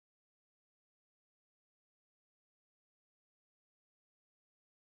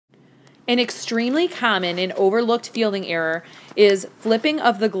An extremely common and overlooked fielding error is flipping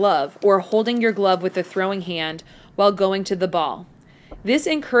of the glove or holding your glove with the throwing hand while going to the ball. This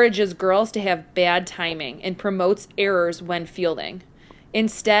encourages girls to have bad timing and promotes errors when fielding.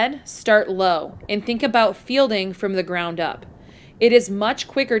 Instead, start low and think about fielding from the ground up. It is much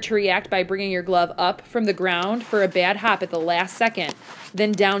quicker to react by bringing your glove up from the ground for a bad hop at the last second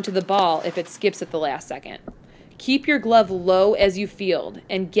than down to the ball if it skips at the last second. Keep your glove low as you field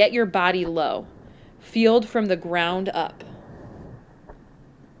and get your body low. Field from the ground up.